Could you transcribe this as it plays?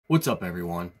What's up,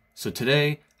 everyone? So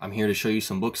today I'm here to show you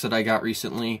some books that I got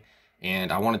recently, and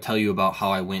I want to tell you about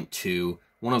how I went to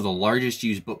one of the largest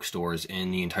used bookstores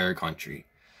in the entire country.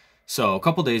 So a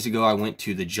couple days ago I went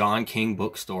to the John King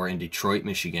bookstore in Detroit,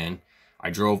 Michigan. I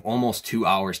drove almost 2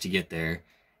 hours to get there,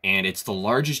 and it's the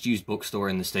largest used bookstore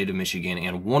in the state of Michigan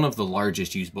and one of the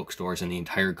largest used bookstores in the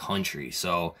entire country.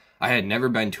 So I had never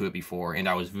been to it before, and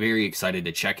I was very excited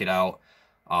to check it out.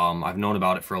 I've known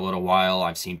about it for a little while.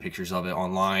 I've seen pictures of it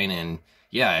online, and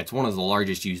yeah, it's one of the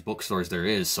largest used bookstores there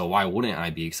is, so why wouldn't I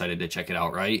be excited to check it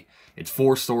out, right? It's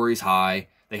 4 stories high.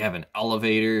 They have an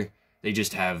elevator. They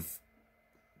just have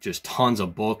tons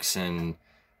of books, and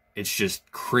it's just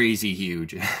crazy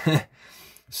huge.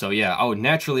 So yeah, I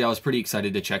was pretty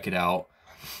excited to check it out,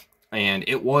 and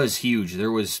it was huge.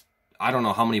 There was, I don't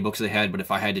know how many books they had, but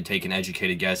if I had to take an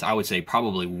educated guess, I would say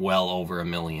probably well over 1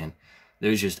 million.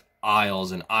 There's just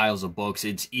aisles and aisles of books.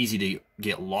 It's easy to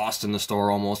get lost in the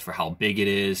store almost for how big it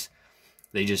is.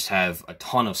 They just have a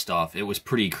ton of stuff. It was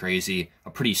pretty crazy, a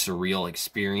pretty surreal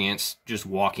experience. Just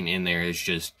walking in there is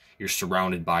just, you're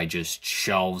surrounded by just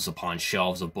shelves upon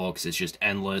shelves of books. It's just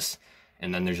endless.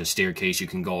 And then there's a staircase you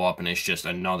can go up, and it's just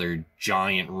another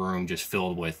giant room just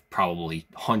filled with probably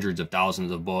hundreds of thousands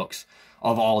of books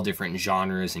of all different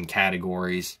genres and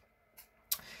categories.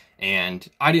 And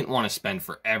I didn't want to spend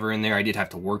forever in there. I did have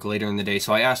to work later in the day,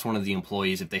 so I asked one of the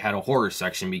employees if they had a horror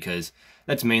section, because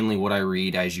that's mainly what I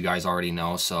read, as you guys already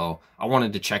know. So I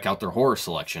wanted to check out their horror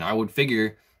selection. I would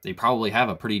figure they probably have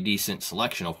a pretty decent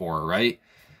selection of horror, right?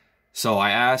 So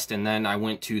I asked, and then I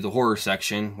went to the horror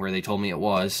section where they told me it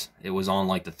was. It was on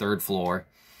like the 3rd floor.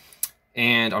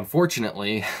 And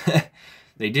unfortunately,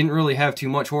 they didn't really have too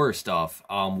much horror stuff.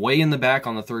 Way in the back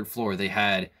on the 3rd floor, they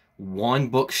had one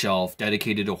bookshelf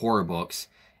dedicated to horror books,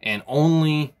 and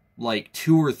only like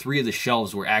 2 or 3 of the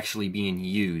shelves were actually being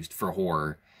used for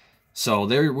horror. So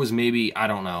there was maybe, I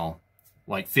don't know,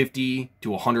 like 50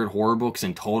 to 100 horror books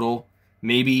in total,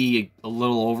 maybe a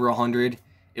little over 100.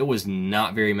 It was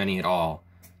not very many at all.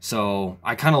 So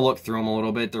I kind of looked through them a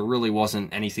little bit. There really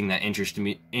wasn't anything that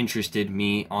interested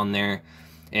me on there.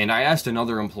 And I asked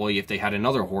another employee if they had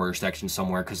another horror section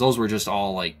somewhere, because those were just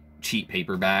all like cheap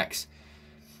paperbacks.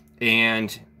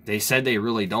 And they said they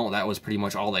really don't. That was pretty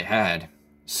much all they had.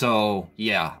 So,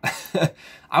 yeah.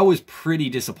 I was pretty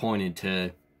disappointed,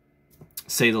 to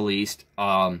say the least.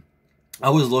 I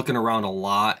was looking around a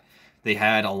lot. They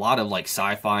had a lot of, like,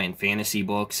 sci-fi and fantasy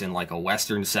books and, like, a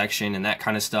Western section and that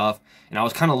kind of stuff. And I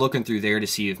was kind of looking through there to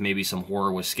see if maybe some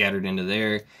horror was scattered into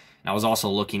there. And I was also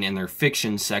looking in their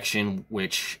fiction section,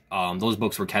 which those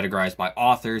books were categorized by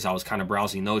authors. I was kind of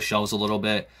browsing those shelves a little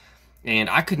bit,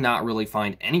 and I could not really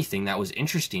find anything that was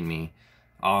interesting me.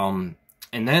 And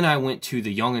then I went to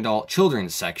the young adult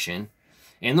children's section,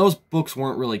 and those books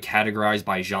weren't really categorized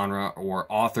by genre or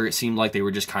author. It seemed like they were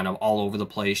just kind of all over the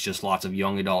place, just lots of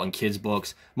young adult and kids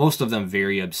books, most of them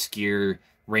very obscure,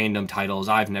 random titles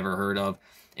I've never heard of.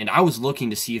 And I was looking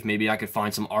to see if maybe I could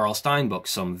find some R.L. Stine books,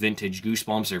 some vintage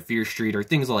Goosebumps or Fear Street or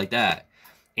things like that.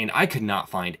 And I could not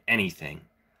find anything.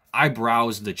 I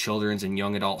browsed the children's and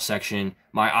young adult section,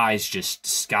 my eyes just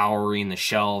scouring the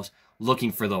shelves,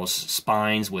 looking for those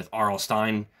spines with R.L.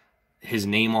 Stine, his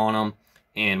name on them.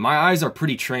 And my eyes are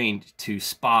pretty trained to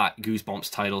spot Goosebumps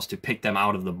titles, to pick them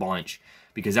out of the bunch,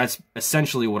 because that's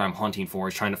essentially what I'm hunting for,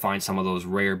 is trying to find some of those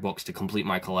rare books to complete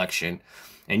my collection.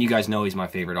 And you guys know he's my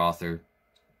favorite author.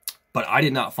 But I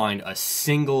did not find a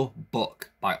single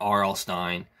book by R.L.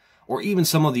 Stine, or even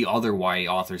some of the other YA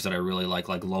authors that I really like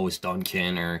Lois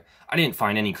Duncan, or I didn't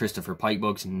find any Christopher Pike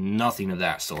books, nothing of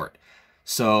that sort.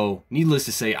 So, needless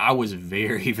to say, I was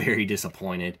very, very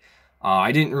disappointed.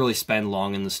 I didn't really spend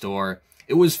long in the store.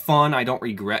 It was fun. I don't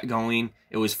regret going.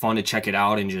 It was fun to check it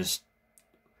out and just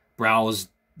browse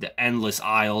the endless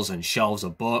aisles and shelves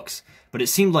of books. But it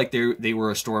seemed like they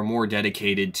were a store more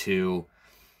dedicated to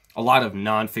a lot of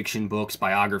nonfiction books,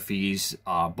 biographies,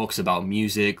 books about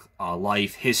music,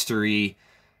 life, history,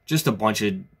 just a bunch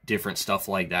of different stuff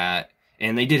like that.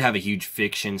 And they did have a huge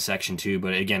fiction section too,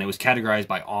 but again, it was categorized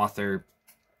by author,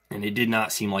 and it did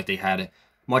not seem like they had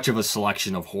much of a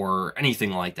selection of horror or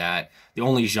anything like that. The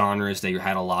only genres they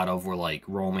had a lot of were like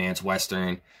romance,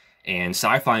 Western, and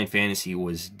sci-fi and fantasy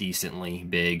was decently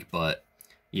big, but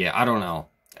yeah, I don't know.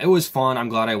 It was fun. I'm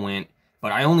glad I went.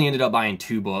 But I only ended up buying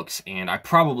 2 books, and I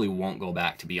probably won't go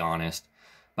back, to be honest.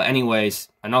 But anyways,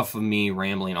 enough of me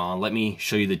rambling on. Let me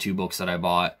show you the 2 books that I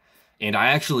bought. And I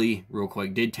actually, real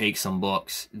quick, did take some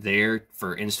books there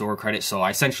for in-store credit, so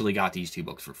I essentially got these 2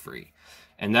 books for free.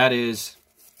 And that is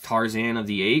Tarzan of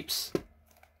the Apes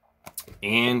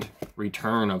and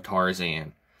Return of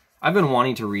Tarzan. I've been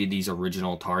wanting to read these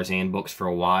original Tarzan books for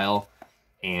a while,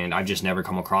 and I've just never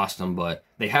come across them. But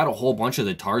they had a whole bunch of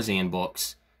the Tarzan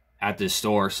books at this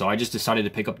store, so I just decided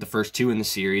to pick up the first 2 in the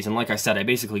series. And like I said, I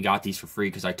basically got these for free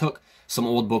because I took some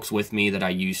old books with me that I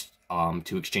used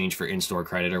to exchange for in-store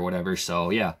credit or whatever.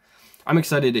 So yeah, I'm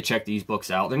excited to check these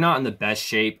books out. They're not in the best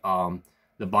shape.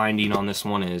 The binding on this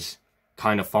one is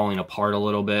kind of falling apart a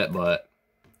little bit, but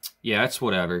yeah, it's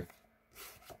whatever.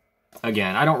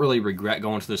 Again, I don't really regret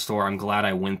going to the store. I'm glad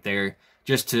I went there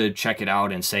just to check it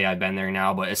out and say I've been there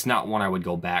now, but it's not one I would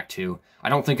go back to. I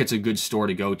don't think it's a good store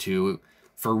to go to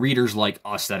for readers like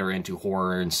us that are into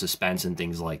horror and suspense and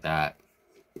things like that.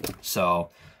 So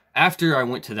after I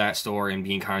went to that store and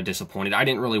being kind of disappointed, I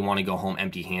didn't really want to go home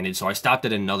empty-handed, so I stopped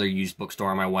at another used bookstore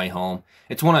on my way home.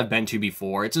 It's one I've been to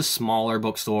before. It's a smaller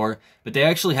bookstore, but they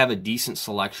actually have a decent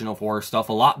selection of horror stuff,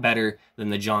 a lot better than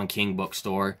the John King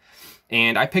bookstore.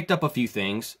 And I picked up a few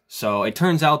things. So it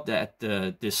turns out that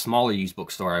this smaller used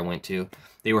bookstore I went to,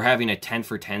 they were having a 10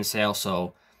 for 10 sale.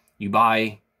 So you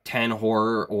buy 10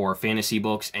 horror or fantasy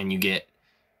books and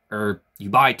you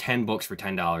buy 10 books for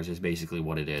 $10 is basically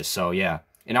what it is. So yeah.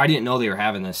 And I didn't know they were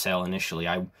having this sale initially.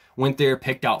 I went there,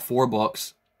 picked out 4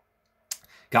 books,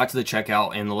 got to the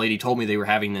checkout, and the lady told me they were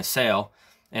having this sale.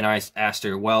 And I asked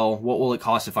her, well, what will it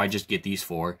cost if I just get these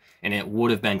 4? And it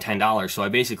would have been $10. So I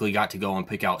basically got to go and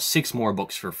pick out 6 more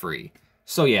books for free.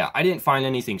 So yeah, I didn't find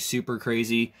anything super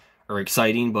crazy or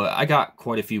exciting, but I got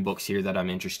quite a few books here that I'm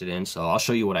interested in. So I'll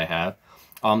show you what I have.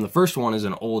 The first one is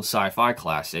an old sci-fi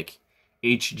classic,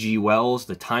 H.G. Wells'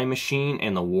 The Time Machine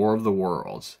and the War of the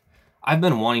Worlds. I've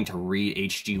been wanting to read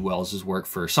H.G. Wells' work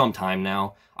for some time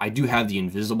now. I do have The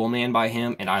Invisible Man by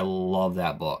him, and I love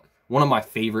that book. One of my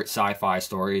favorite sci-fi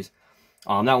stories.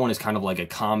 That one is kind of like a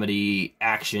comedy,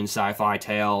 action sci-fi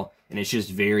tale, and it's just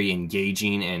very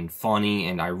engaging and funny,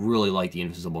 and I really like The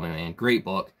Invisible Man. Great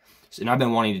book. And I've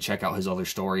been wanting to check out his other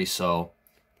stories,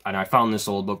 and I found this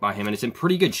old book by him, and it's in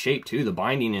pretty good shape, too. The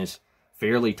binding is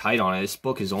fairly tight on it. This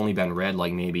book has only been read,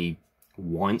 like, maybe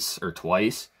once or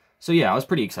twice. So, yeah, I was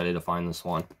pretty excited to find this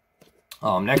one.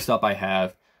 Next up, I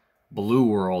have Blue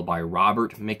World by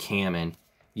Robert McCammon.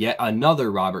 Yet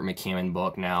another Robert McCammon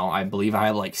book now. I believe I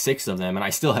have like 6 of them, and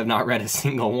I still have not read a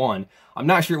single one. I'm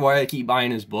not sure why I keep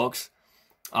buying his books.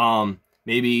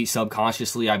 Maybe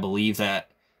subconsciously I believe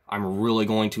that I'm really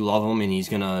going to love him, and he's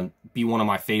going to be one of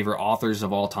my favorite authors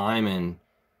of all time, and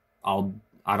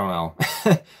I don't know.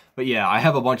 But yeah, I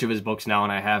have a bunch of his books now,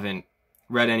 and I haven't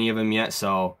read any of them yet,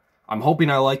 so I'm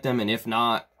hoping I like them, and if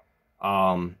not,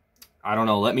 I don't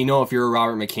know. Let me know if you're a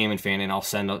Robert McCammon fan, and I'll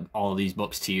send all of these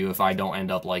books to you if I don't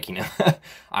end up liking it.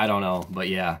 I don't know. But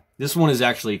yeah, this one is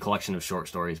actually a collection of short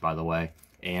stories, by the way.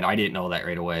 And I didn't know that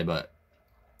right away. But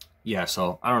yeah,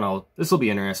 so I don't know. This will be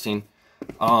interesting.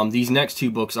 These next 2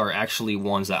 books are actually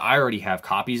ones that I already have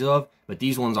copies of. But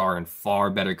these ones are in far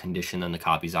better condition than the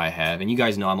copies I have. And you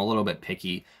guys know I'm a little bit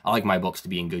picky. I like my books to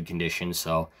be in good condition.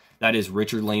 So that is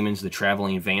Richard Lehman's The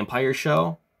Traveling Vampire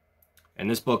Show. And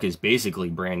this book is basically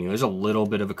brand new. There's a little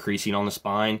bit of a creasing on the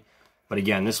spine. But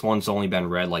again, this one's only been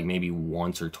read like maybe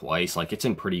once or twice. Like, it's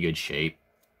in pretty good shape.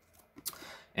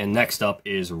 And next up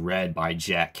is Red by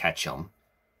Jack Ketchum.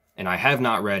 And I have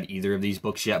not read either of these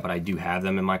books yet, but I do have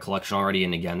them in my collection already.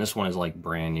 And again, this one is like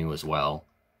brand new as well.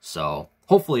 So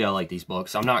hopefully I like these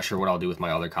books. I'm not sure what I'll do with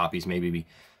my other copies. Maybe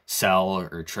sell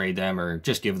or trade them or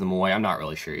just give them away. I'm not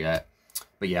really sure yet.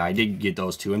 But yeah, I did get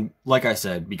those 2. And like I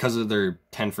said, because of their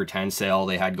 10 for 10 sale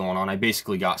they had going on, I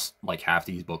basically got like half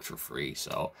these books for free.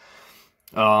 So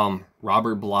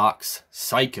Robert Bloch's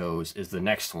Psychos is the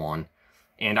next one.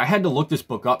 And I had to look this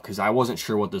book up because I wasn't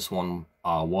sure what this one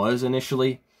was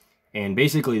initially. And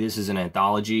basically this is an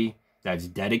anthology that's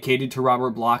dedicated to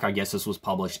Robert Bloch. I guess this was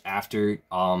published after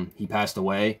he passed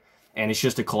away. And it's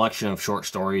just a collection of short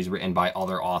stories written by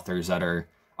other authors that are,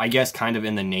 I guess, kind of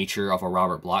in the nature of a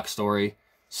Robert Bloch story.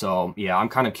 So, yeah, I'm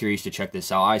kind of curious to check this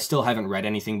out. I still haven't read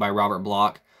anything by Robert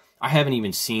Bloch. I haven't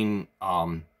even seen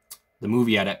the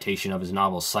movie adaptation of his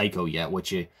novel Psycho yet,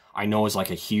 which I know is like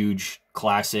a huge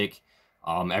classic.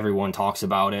 Everyone talks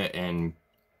about it, and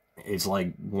it's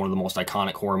like one of the most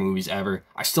iconic horror movies ever.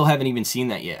 I still haven't even seen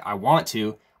that yet. I want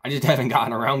to. I just haven't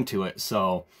gotten around to it.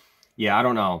 So, yeah, I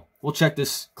don't know. We'll check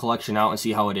this collection out and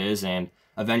see how it is, and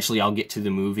eventually I'll get to the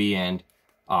movie and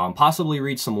possibly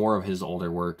read some more of his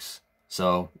older works.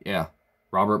 So, yeah,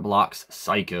 Robert Bloch's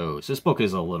Psychos. This book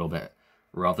is a little bit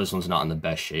rough. This one's not in the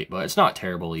best shape, but it's not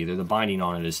terrible either. The binding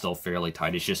on it is still fairly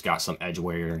tight. It's just got some edge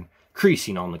wear and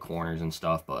creasing on the corners and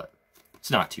stuff, but it's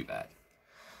not too bad.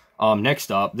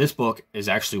 Next up, this book is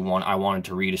actually one I wanted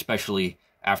to read, especially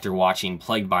after watching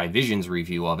Plagued by Vision's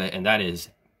review of it, and that is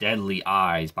Deadly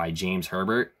Eyes by James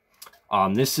Herbert.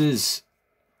 This is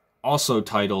also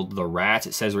titled The Rats.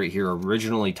 It says right here,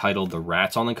 originally titled The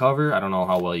Rats on the cover. I don't know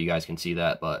how well you guys can see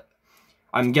that, but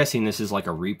I'm guessing this is like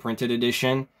a reprinted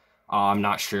edition. I'm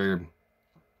not sure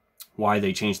why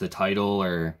they changed the title,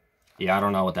 or yeah, I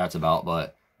don't know what that's about,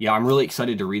 but yeah, I'm really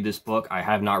excited to read this book. I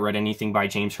have not read anything by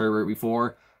James Herbert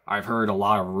before. I've heard a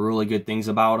lot of really good things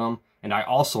about him, and I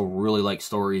also really like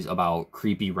stories about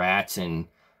creepy rats, and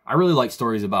I really like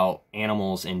stories about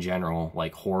animals in general,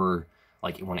 like horror,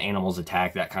 like when animals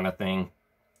attack, that kind of thing.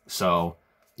 So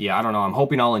yeah, I don't know. I'm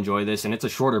hoping I'll enjoy this, and it's a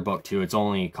shorter book too. It's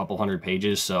only a couple hundred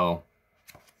pages, so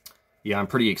yeah, I'm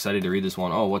pretty excited to read this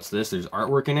one. Oh, what's this? There's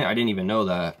artwork in it? I didn't even know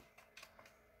that.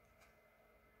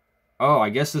 Oh,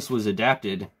 I guess this was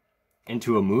adapted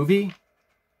into a movie?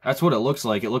 That's what it looks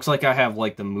like. It looks like I have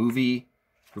like the movie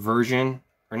version,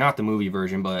 or not the movie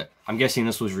version, but I'm guessing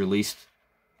this was released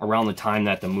around the time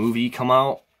that the movie come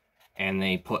out, and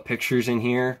they put pictures in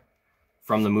here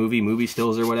from the movie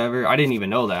stills or whatever. I didn't even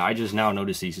know that. I just now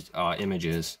noticed these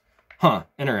images. Huh,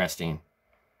 interesting.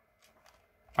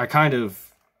 I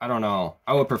don't know.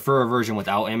 I would prefer a version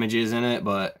without images in it,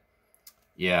 but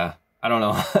yeah, I don't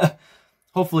know.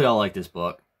 Hopefully I'll like this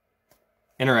book.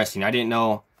 Interesting. I didn't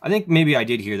know. I think maybe I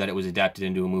did hear that it was adapted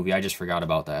into a movie. I just forgot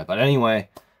about that. But anyway,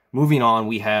 moving on,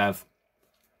 we have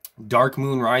Dark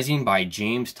Moon Rising by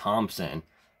James Thompson.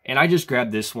 And I just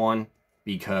grabbed this one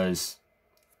because,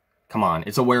 come on,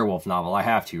 it's a werewolf novel. I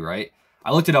have to, right?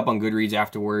 I looked it up on Goodreads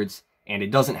afterwards, and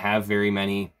it doesn't have very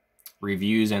many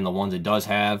reviews, and the ones it does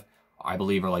have, I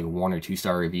believe, are like 1 or 2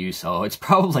 star reviews. So it's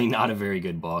probably not a very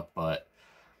good book, but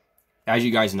as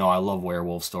you guys know, I love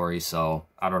werewolf stories, so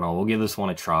I don't know. We'll give this one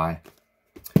a try.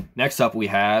 Next up, we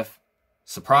have,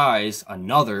 surprise,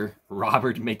 another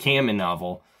Robert McCammon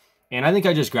novel. And I think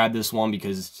I just grabbed this one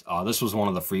because this was one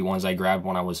of the free ones I grabbed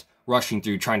when I was rushing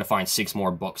through trying to find 6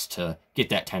 more books to get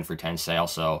that 10 for 10 sale.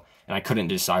 So, and I couldn't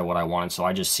decide what I wanted, so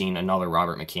I just seen another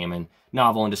Robert McCammon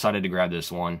novel and decided to grab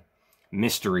this one,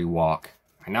 Mystery Walk.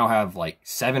 I now have like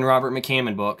 7 Robert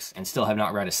McCammon books and still have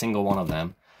not read a single one of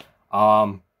them.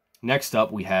 Next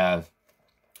up, we have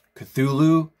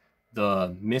Cthulhu,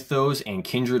 The Mythos and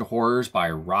Kindred Horrors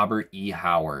by Robert E.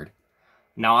 Howard.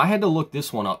 Now, I had to look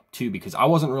this one up, too, because I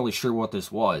wasn't really sure what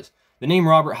this was. The name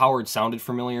Robert Howard sounded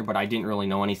familiar, but I didn't really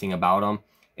know anything about him.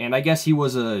 And I guess he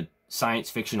was a science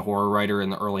fiction horror writer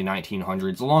in the early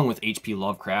 1900s, along with H.P.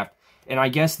 Lovecraft. And I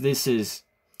guess this is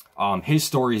his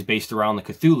stories based around the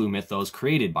Cthulhu mythos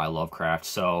created by Lovecraft.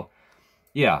 So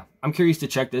yeah, I'm curious to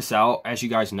check this out. As you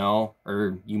guys know,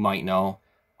 or you might know,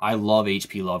 I love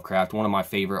H.P. Lovecraft, one of my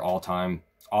favorite all-time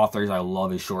authors. I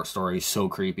love his short stories, so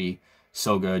creepy,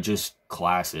 so good, just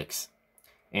classics.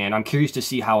 And I'm curious to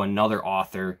see how another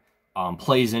author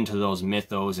plays into those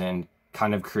mythos and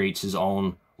kind of creates his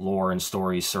own lore and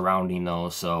stories surrounding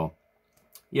those. So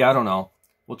yeah, I don't know.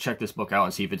 We'll check this book out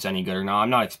and see if it's any good or not. I'm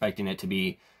not expecting it to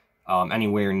be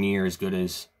anywhere near as good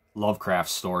as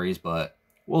Lovecraft's stories, but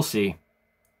we'll see.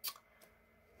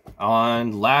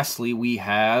 And lastly, we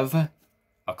have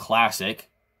a classic,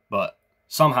 but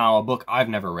somehow a book I've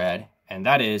never read, and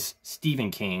that is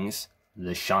Stephen King's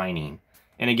The Shining.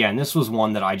 And again, this was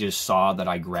one that I just saw that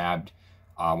I grabbed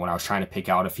when I was trying to pick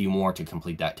out a few more to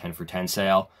complete that 10 for 10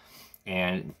 sale.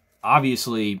 And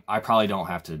obviously, I probably don't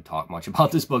have to talk much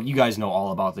about this book. You guys know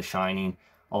all about The Shining.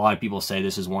 A lot of people say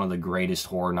this is one of the greatest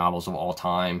horror novels of all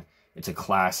time. It's a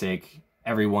classic.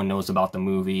 Everyone knows about the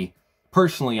movie.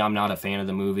 Personally, I'm not a fan of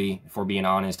the movie. If we're being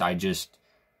honest, I just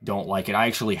don't like it. I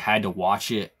actually had to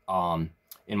watch it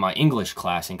in my English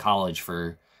class in college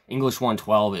for English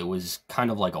 112. It was kind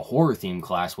of like a horror theme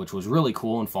class, which was really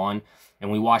cool and fun.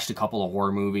 And we watched a couple of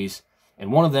horror movies.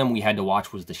 And one of them we had to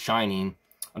watch was The Shining.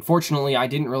 Unfortunately, I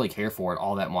didn't really care for it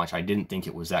all that much. I didn't think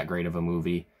it was that great of a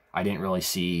movie. I didn't really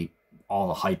see all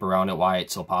the hype around it, why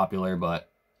it's so popular. But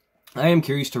I am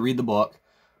curious to read the book.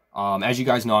 As you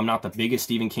guys know, I'm not the biggest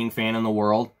Stephen King fan in the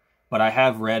world, but I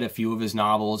have read a few of his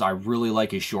novels. I really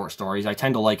like his short stories. I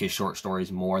tend to like his short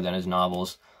stories more than his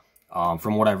novels,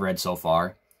 from what I've read so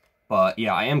far. But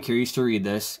yeah, I am curious to read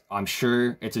this. I'm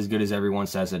sure it's as good as everyone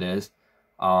says it is.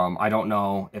 I don't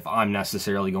know if I'm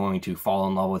necessarily going to fall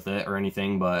in love with it or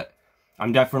anything, but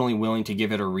I'm definitely willing to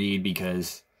give it a read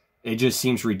because it just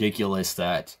seems ridiculous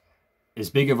that as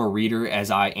big of a reader as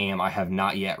I am, I have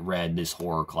not yet read this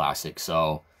horror classic.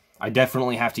 So I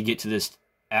definitely have to get to this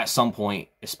at some point,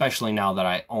 especially now that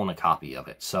I own a copy of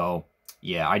it. So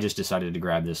yeah, I just decided to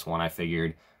grab this one. I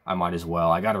figured I might as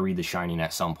well. I got to read The Shining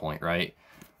at some point, right?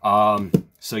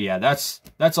 So yeah, that's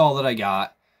all that I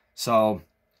got. So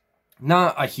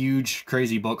not a huge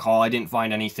crazy book haul. I didn't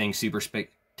find anything super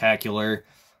spectacular.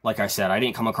 Like I said, I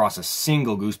didn't come across a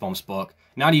single Goosebumps book.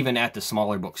 not even at the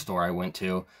smaller bookstore I went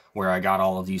to where I got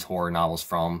all of these horror novels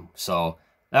from. So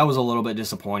that was a little bit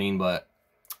disappointing, but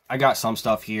I got some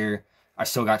stuff here. I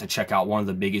still got to check out one of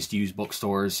the biggest used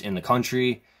bookstores in the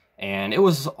country, and it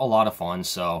was a lot of fun.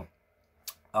 So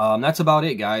that's about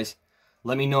it, guys.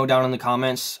 Let me know down in the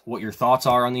comments what your thoughts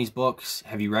are on these books.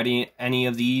 Have you read any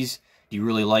of these? Do you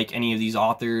really like any of these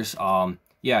authors?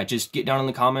 Yeah, just get down in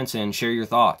the comments and share your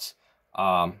thoughts.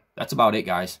 That's about it,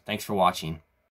 guys. Thanks for watching.